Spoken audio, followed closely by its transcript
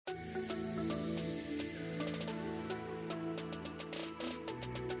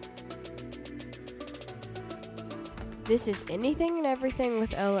This is Anything and Everything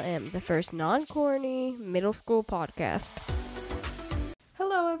with Ella M., the first non-corny middle school podcast.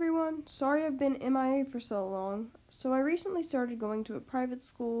 Hello everyone, sorry I've been MIA for so long. So I recently started going to a private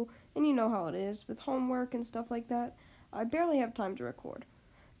school, and you know how it is, with homework and stuff like that. I barely have time to record.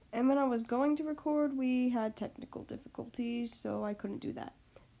 And when I was going to record, we had technical difficulties, so I couldn't do that.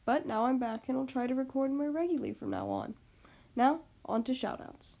 But now I'm back and I'll try to record more regularly from now on. Now, on to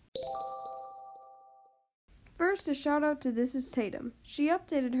shoutouts. First, a shout out to This Is Tatum. She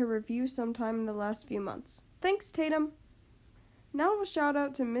updated her review sometime in the last few months. Thanks, Tatum! Now a shout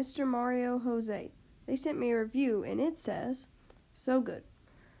out to Mr. Mario Jose. They sent me a review and it says, "So good.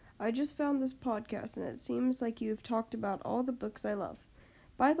 I just found this podcast and it seems like you've talked about all the books I love.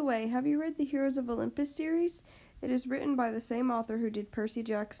 By the way, have you read the Heroes of Olympus series? It is written by the same author who did Percy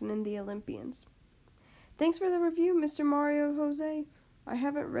Jackson and the Olympians." Thanks for the review, Mr. Mario Jose. I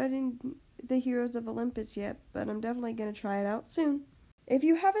haven't read the Heroes of Olympus yet, but I'm definitely going to try it out soon. If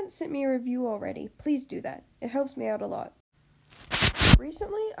you haven't sent me a review already, please do that. It helps me out a lot.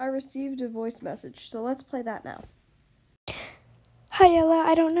 Recently, I received a voice message, so let's play that now. Hi Ella,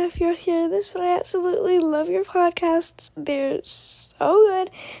 I don't know if you'll hear this, but I absolutely love your podcasts. They're so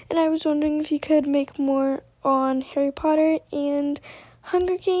good, and I was wondering if you could make more on Harry Potter and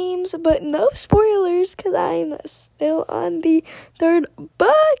Hunger Games, but no spoilers, because I'm still on the third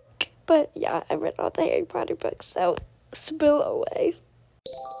book. But yeah, I read all the Harry Potter books, so spill away.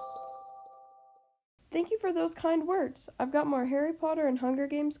 Thank you for those kind words. I've got more Harry Potter and Hunger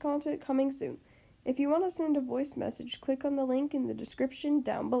Games content coming soon. If you want to send a voice message, click on the link in the description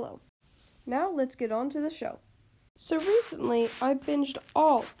down below. Now let's get on to the show. So recently, I binged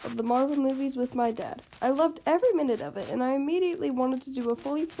all of the Marvel movies with my dad. I loved every minute of it, and I immediately wanted to do a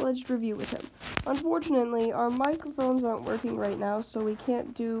fully fledged review with him. Unfortunately, our microphones aren't working right now, so we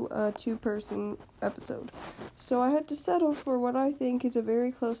can't do a two-person episode. So I had to settle for what I think is a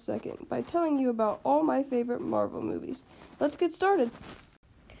very close second by telling you about all my favorite Marvel movies. Let's get started.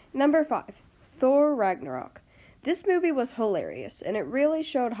 Number 5. Thor Ragnarok. This movie was hilarious, and it really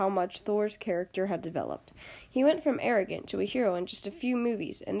showed how much Thor's character had developed. He went from arrogant to a hero in just a few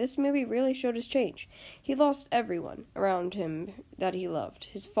movies, and this movie really showed his change. He lost everyone around him that he loved,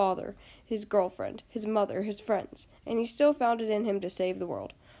 his father, his girlfriend, his mother, his friends, and he still found it in him to save the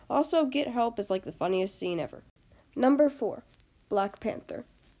world. Also, Get Help is like the funniest scene ever. Number 4. Black Panther.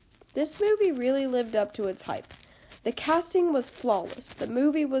 This movie really lived up to its hype. The casting was flawless, the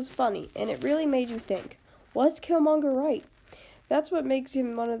movie was funny, and it really made you think. Was Killmonger right? That's what makes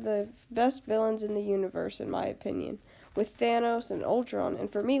him one of the best villains in the universe, in my opinion, with Thanos and Ultron,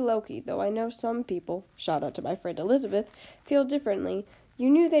 and for me, Loki, though I know some people, shout out to my friend Elizabeth, feel differently. You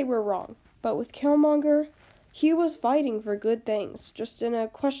knew they were wrong, but with Killmonger, he was fighting for good things, just in a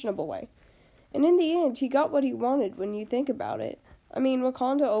questionable way. And in the end, he got what he wanted when you think about it. I mean,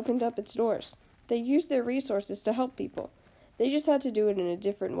 Wakanda opened up its doors. They used their resources to help people. They just had to do it in a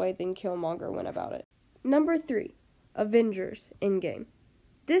different way than Killmonger went about it. Number 3. Avengers Endgame.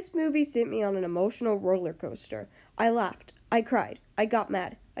 This movie sent me on an emotional roller coaster. I laughed. I cried. I got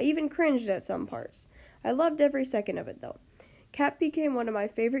mad. I even cringed at some parts. I loved every second of it, though. Cap became one of my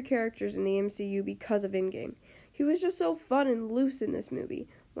favorite characters in the MCU because of Endgame. He was just so fun and loose in this movie.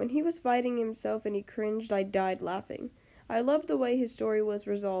 When he was fighting himself and he cringed, I died laughing. I loved the way his story was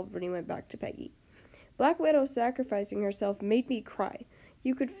resolved when he went back to Peggy. Black Widow sacrificing herself made me cry.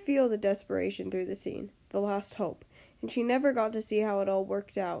 You could feel the desperation through the scene, the last hope, and she never got to see how it all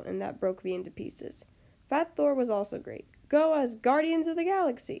worked out, and that broke me into pieces. Fat Thor was also great. Go as Guardians of the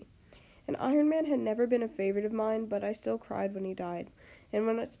Galaxy! And Iron Man had never been a favorite of mine, but I still cried when he died. And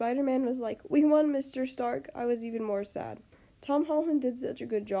when Spider-Man was like, "We won, Mr. Stark," I was even more sad. Tom Holland did such a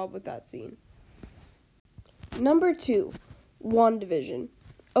good job with that scene. Number 2. WandaVision.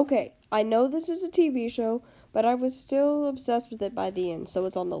 Okay, I know this is a TV show, but I was still obsessed with it by the end, so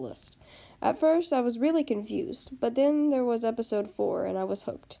it's on the list. At first, I was really confused, but then there was episode 4, and I was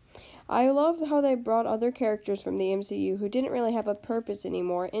hooked. I loved how they brought other characters from the MCU who didn't really have a purpose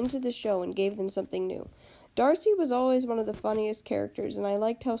anymore into the show and gave them something new. Darcy was always one of the funniest characters, and I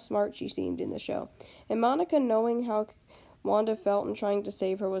liked how smart she seemed in the show. And Monica knowing how Wanda felt and trying to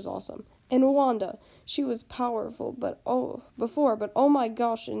save her was awesome. And Wanda, she was powerful, but oh my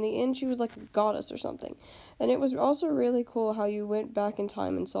gosh, in the end she was like a goddess or something. And it was also really cool how you went back in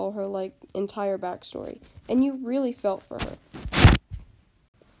time and saw her, like, entire backstory. And you really felt for her.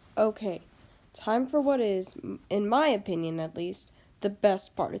 Okay, time for what is, in my opinion at least, the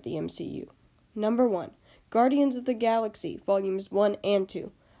best part of the MCU. Number 1, Guardians of the Galaxy, Volumes 1 and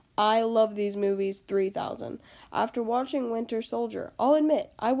 2. I love these movies 3000. After watching Winter Soldier, I'll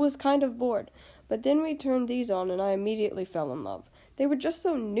admit, I was kind of bored, But then we turned these on and I immediately fell in love. They were just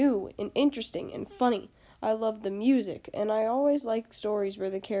so new and interesting and funny. I loved the music, and I always like stories where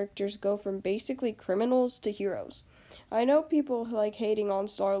the characters go from basically criminals to heroes. I know people like hating on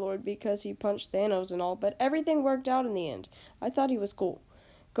Star-Lord because he punched Thanos and all, but everything worked out in the end. I thought he was cool.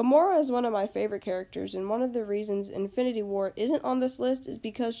 Gamora is one of my favorite characters, and one of the reasons Infinity War isn't on this list is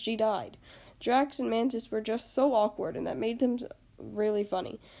because she died. Drax and Mantis were just so awkward, and that made them really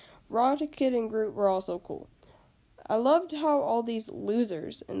funny. Rocket and Groot were also cool. I loved how all these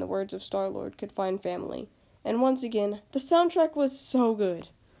losers, in the words of Star-Lord, could find family. And once again, the soundtrack was so good.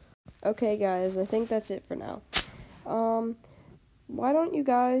 Okay, guys, I think that's it for now. Why don't you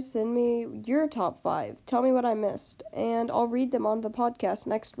guys send me your top 5? Tell me what I missed, and I'll read them on the podcast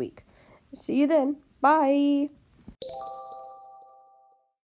next week. See you then. Bye!